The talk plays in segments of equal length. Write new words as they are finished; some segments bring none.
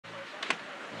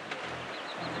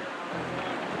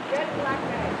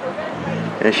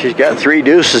And she's got 3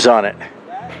 deuces on it.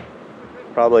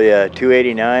 Probably a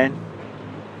 289,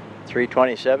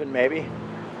 327 maybe.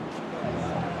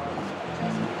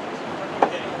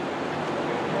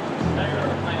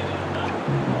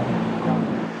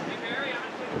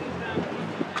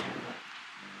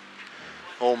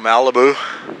 Old Malibu.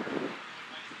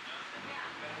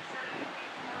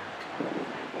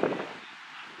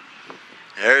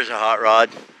 There's a hot rod.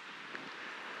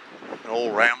 An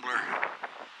old Rambler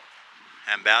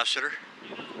Ambassador.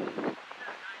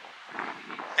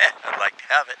 I'd like to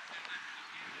have it.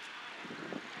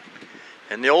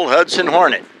 And the old Hudson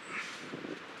Hornet.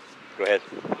 Go ahead.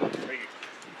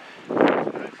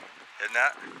 Isn't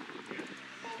that?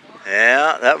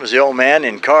 Yeah, that was the old man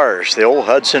in cars, the old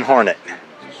Hudson Hornet.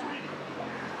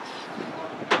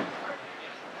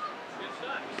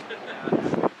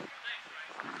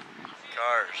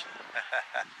 Cars.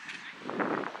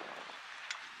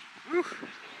 Whew,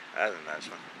 that's a nice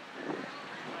one.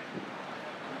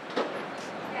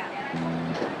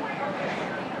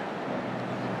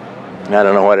 I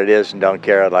don't know what it is and don't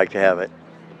care. I'd like to have it.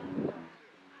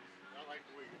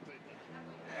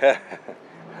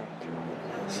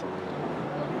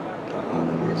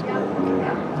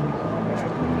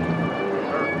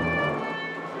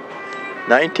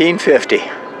 $19.50.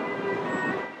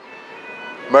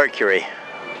 Mercury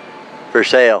for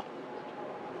sale.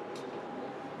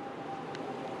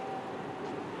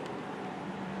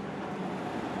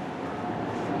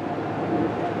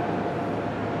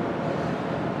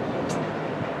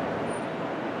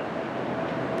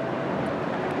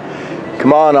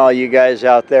 Come on, all you guys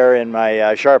out there in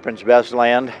my Sharpens Best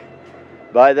land.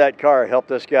 Buy that car, help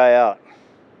this guy out.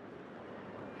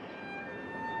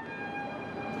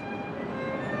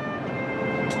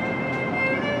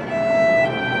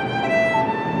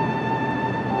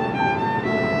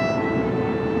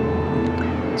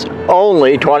 It's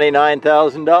only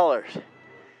 $29,000.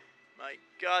 My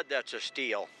God, that's a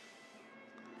steal.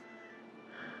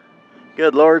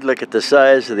 Good Lord, look at the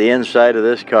size of the inside of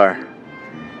this car.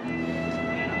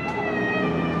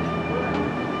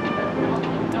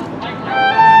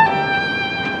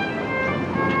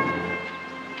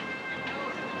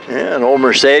 Yeah, an old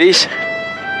Mercedes.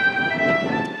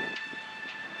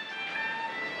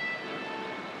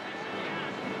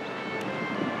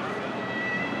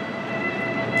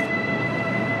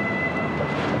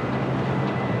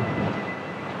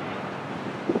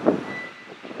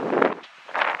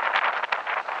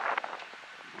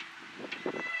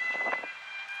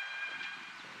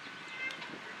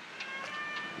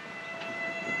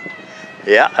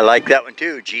 Yeah, I like that one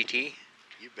too, GT.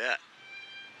 You bet.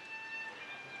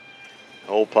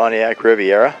 Old Pontiac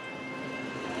Riviera.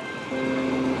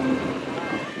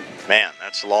 Man,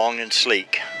 that's long and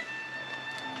sleek.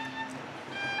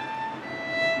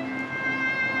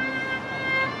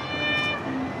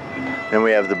 Then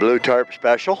we have the Blue Tarp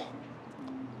Special.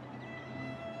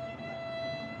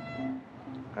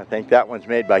 I think that one's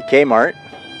made by Kmart.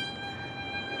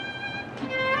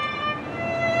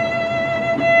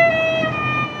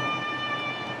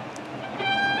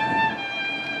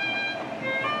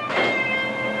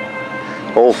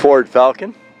 Old Ford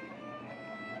Falcon.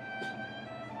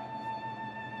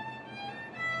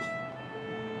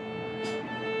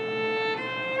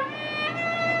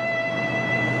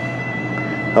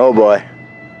 Oh boy,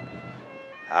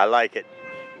 I like it.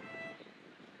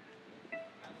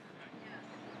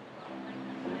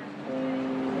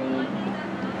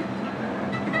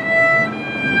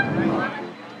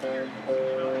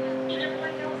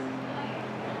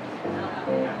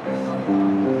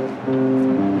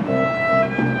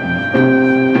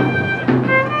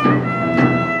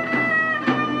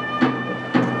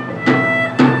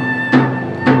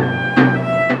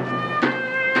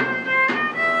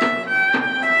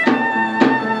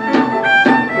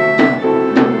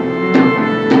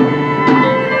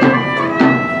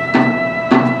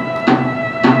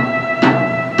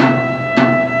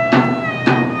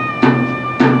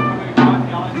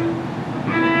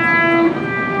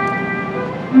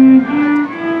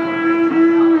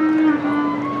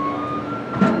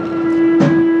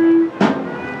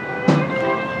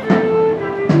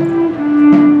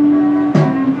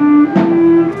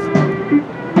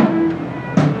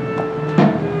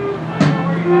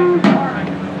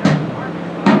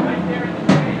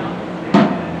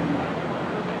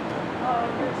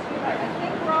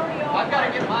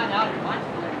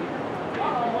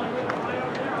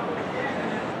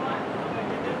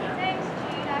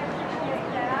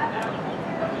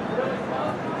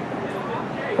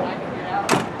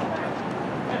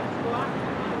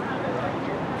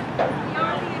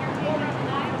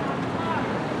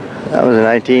 That was in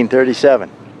 1937.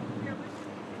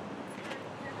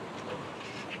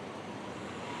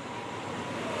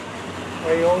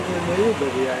 Way older than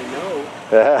anybody I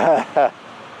know.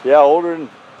 Yeah, older than...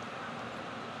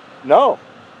 No,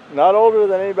 not older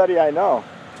than anybody I know.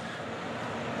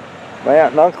 My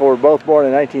aunt and uncle were both born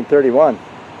in 1931.